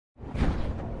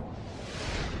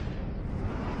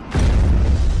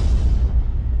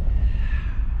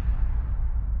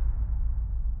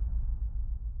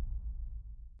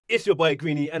It's your boy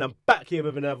Greeny, and I'm back here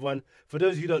with another one. For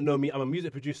those of you who don't know me, I'm a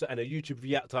music producer and a YouTube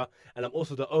reactor, and I'm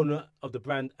also the owner of the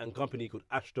brand and company called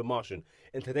Astro Martian.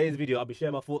 In today's video, I'll be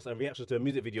sharing my thoughts and reactions to a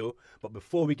music video, but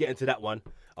before we get into that one,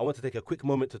 I want to take a quick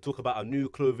moment to talk about our new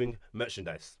clothing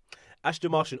merchandise. Astro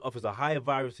Martian offers a high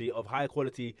variety of high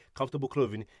quality, comfortable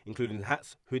clothing, including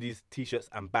hats, hoodies, t-shirts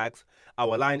and bags.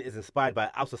 Our line is inspired by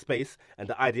outer space and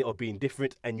the idea of being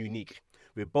different and unique,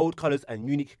 with bold colours and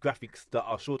unique graphics that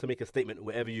are sure to make a statement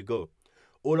wherever you go.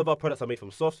 All of our products are made from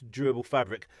soft, durable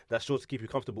fabric that's sure to keep you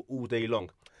comfortable all day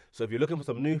long. So if you're looking for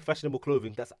some new fashionable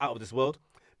clothing that's out of this world,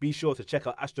 be sure to check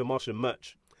out Astro Martian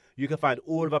merch. You can find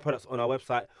all of our products on our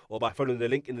website or by following the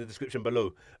link in the description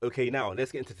below. Okay, now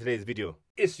let's get into today's video.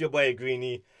 It's your boy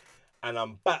Greeny, and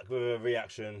I'm back with a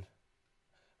reaction.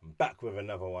 I'm back with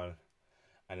another one.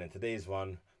 And in today's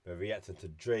one, we're reacting to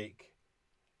Drake,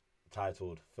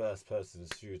 titled First Person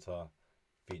Shooter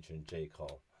featuring J.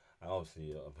 Cole. And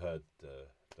obviously I've heard the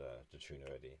tune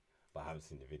already, but I haven't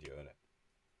seen the video in it.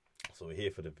 So we're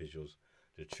here for the visuals.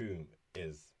 The tune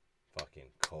is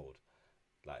fucking cold.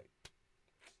 Like,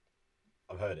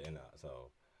 I've heard it in that, so,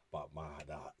 but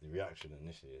the reaction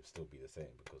initially will still be the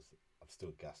same because I'm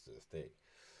still gassed to this day.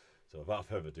 So without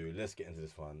further ado, let's get into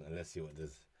this one and let's see what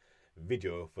this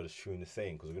video for the tune is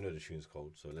saying, because we know the tune's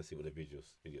cold. So let's see what the video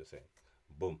is saying.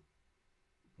 Boom.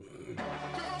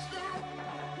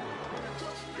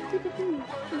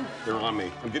 They're on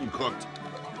me. I'm getting cooked.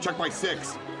 Check my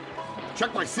six.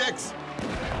 Check my six.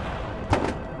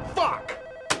 Fuck.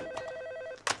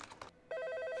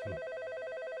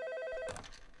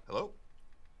 Hello?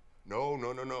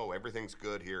 No. Everything's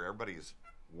good here. Everybody's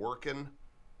working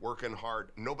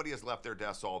hard. Nobody has left their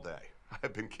desks all day.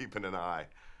 I've been keeping an eye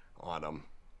on them.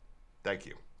 Thank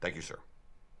you. Thank you, sir.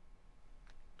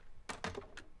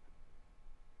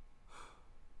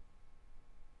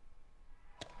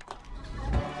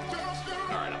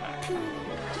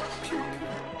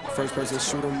 First person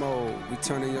shooter mode, we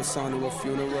turning your son to a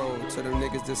funeral. To them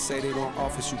niggas that say they don't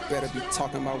office, you better be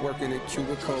talking about working in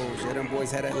cubicles. Yeah, them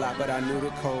boys had a lot, but I knew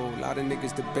the code. A lot of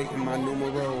niggas debating my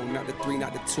numero. Not the 3,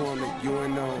 not the 2, I'm the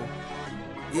UNO.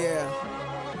 Yeah.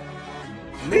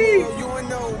 Numero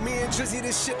UNO, me and Drizzy,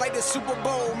 this shit like the Super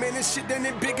Bowl. Man, this shit done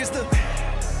it big as the...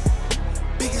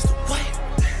 Biggest the what?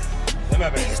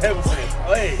 Biggest the what?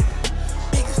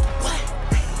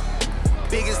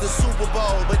 Big as the Super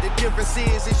Bowl, but the difference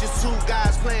is it's just two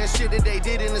guys playing shit that they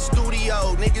did in the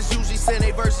studio. Niggas usually send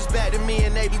their verses back to me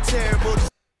and they be terrible.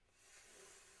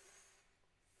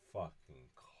 Fucking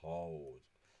cold.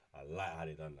 I like how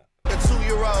they done that. A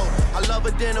 2-year-old, I love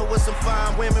a dinner with some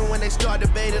fine women. When they start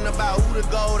debating about who the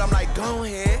GOAT, I'm like, go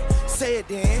ahead, say it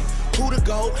then. Who the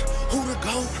GOAT? Who the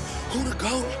GOAT? Who the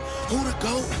GOAT? Who the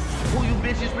GOAT? Who you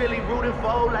bitches really rooting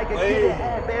for? Like a kid that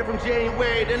had bad from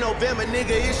January to November,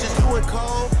 nigga, it's just you and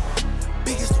Cole.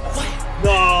 Biggest what?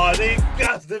 No, they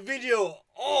got the video.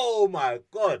 Oh my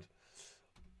god.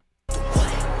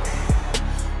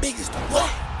 What? Biggest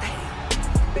what?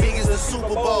 Big as the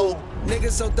Super Bowl.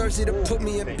 Niggas so thirsty to put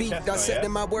me in beat.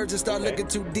 Dissecting my words and start looking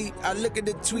too deep. I look at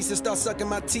the tweets and start sucking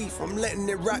my teeth. I'm letting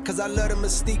it rock cause I love the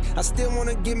mystique. I still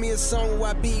wanna give me a song where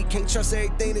I be. Can't trust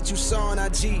everything that you saw on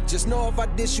IG. Just know if I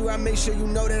diss you, I make sure you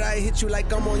know that I hit you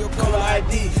like I'm on your caller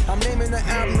ID. I'm naming the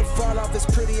album to fall off. It's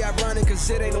pretty ironic cause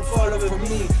it ain't no fall off for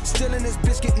me. Still in this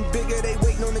bitch getting bigger. They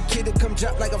waiting on the kid to come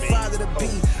drop like a father to be.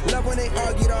 Love when they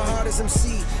argue the hardest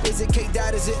MC. Is it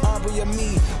K-Dot, is it Aubrey or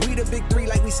me? We the big three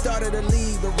like we started a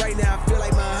league. But right now I feel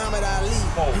like Muhammad Ali.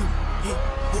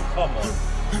 Come on.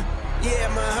 Yeah,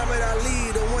 Muhammad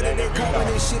Ali, the one that they call when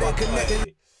this shit ain't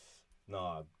connected.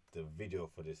 Nah, the video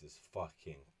for this is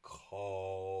fucking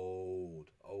cold.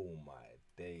 Oh my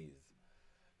days.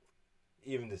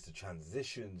 Even just the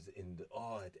transitions in the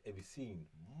every scene,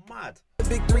 mad. The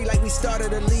big three like we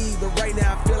started a league, but right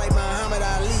now I feel like Muhammad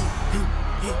Ali.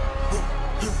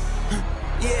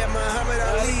 Yeah, Muhammad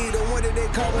Ali, the one that they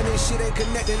call when this shit ain't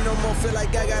connected no more. Feel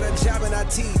like I got a job in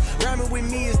IT. Rhyming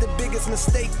with me is the biggest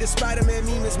mistake. The Spider-Man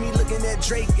meme is me looking at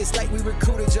Drake. It's like we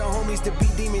recruited your homies to be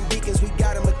demon deacons. We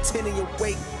got them attending your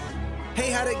wake.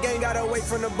 Hey, how the gang got away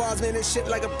from the bars, man, this shit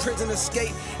like a prison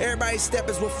escape. Everybody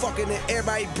steppers were fucking and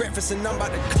everybody breakfast, and I'm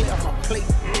about to clear off my plate.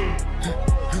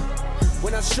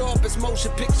 When I show up, it's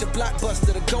motion picture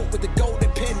blockbuster. The GOAT with the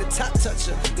golden pen, the top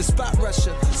toucher, the spot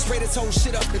rusher. Spray this whole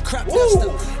shit up, the crop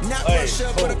duster. Not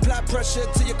Russia, but apply pressure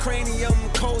to your cranium.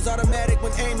 Cole's automatic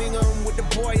when aiming them. With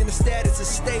the boy in the status of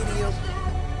stadium.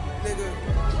 Nigga.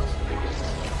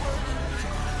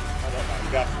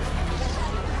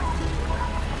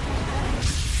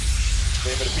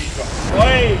 Wait for the beat drop.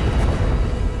 Oi!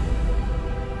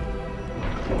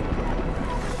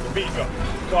 The beat drop.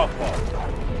 Softball.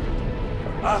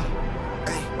 Ah.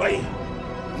 Hey, Wait.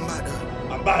 I'm about to.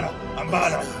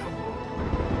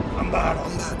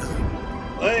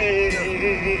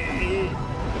 Hey.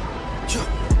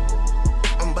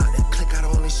 I'm about to click out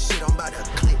on this shit, I'm about to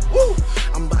click. Woo!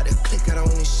 I'm about to click out on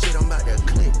this shit, I'm about to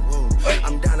click. Whoa!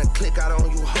 I'm down to click out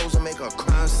on you hoes and make a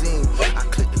crime scene. I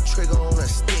click the trigger on a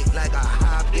stick like a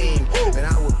high beam. And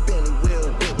I would Bentley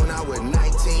wheel whip when I was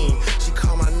 19. She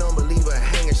called my number, leave her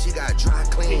hanging, she got dry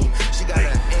clean. She got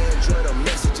an Android, her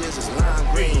messages is lime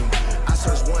green. I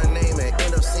searched one name and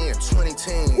end up seeing 20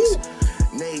 teens.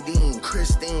 Nadine,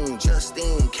 Christine,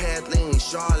 Justine, Kathleen,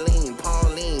 Charlene,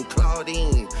 Pauline,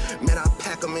 Claudine. Man, I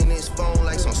pack them in this phone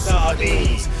like some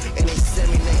sardines. And they send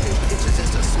me naked pictures,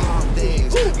 it's the small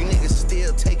things. You niggas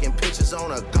still taking pictures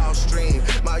on a golf stream.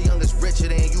 My youngest richer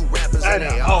than you rappers and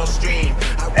they all stream.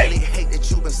 I really hate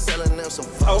that you been selling them some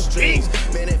false dreams.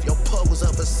 Man, if your pub was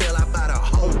up for sale, I buy the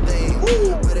whole thing.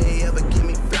 Will they ever give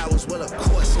me flowers? Well, of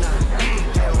course not. They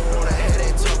don't wanna have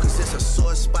that talk cause it's a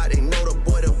sore spot. They know the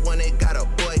boy, the one they got a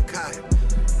boycott.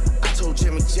 I told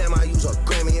Jimmy Jam I use a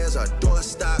Grammy as a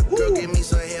doorstop. Girl, give me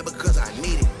some hair because I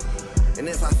need it. And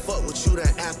if I fuck with you,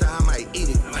 then after I might eat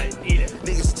it.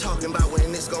 Niggas talking about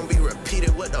when this gon' be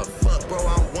repeated. What the fuck, bro?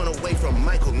 I'm one away from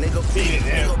Michael, nigga. Beat it,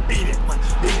 nigga. Beat it,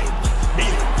 beat it, beat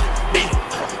it, beat it,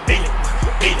 beat it,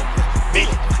 beat it, beat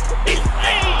it, beat it.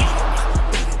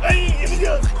 Hey, here we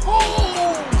go.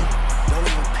 Don't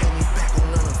even pay me back on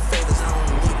none of the favors I don't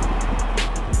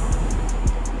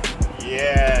need.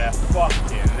 Yeah,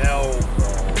 fucking hell,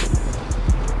 bro.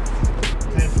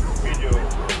 This video,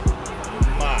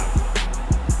 mad.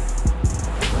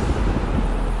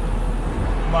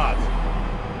 Mad.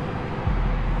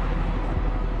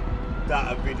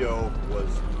 That video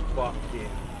was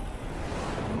fucking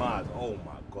mad. Oh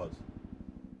my god.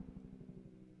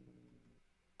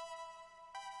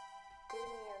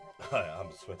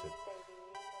 I'm sweating.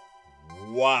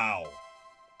 Wow.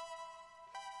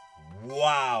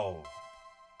 Wow.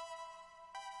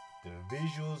 The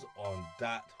visuals on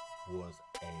that was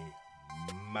a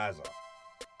mazza.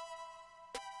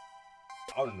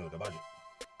 I don't know the budget.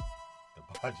 The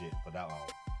budget for that one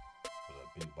was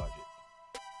a big budget.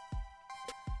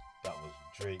 That was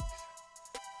Drake's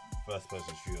first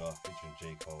person shooter featuring J.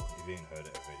 Cole. If you ain't heard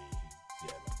it already,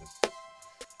 yeah man, just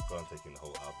go and take in the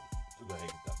whole album. Go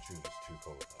ahead, that tune is too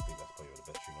cold. I think that's probably the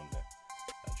best tune on there.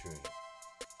 That tune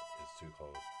is too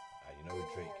cold. And you know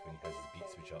with Drake, when he has his beat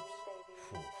switch ups,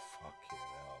 oh fucking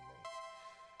hell, man.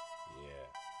 Yeah,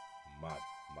 mad.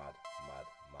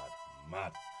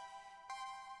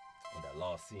 On that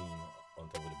last scene on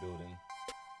top of the building,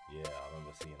 yeah, I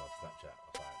remember seeing on Snapchat,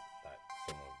 like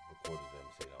someone recorded them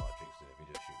saying, "Oh, Drake's doing a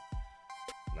video shoot."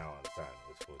 Now I understand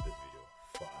it's for this video.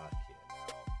 Fuck it.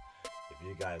 Now, if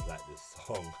you guys like this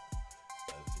song,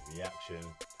 reaction,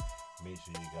 make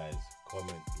sure you guys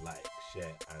comment, like,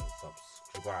 share and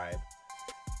subscribe.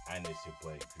 And it's your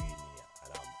boy Greeny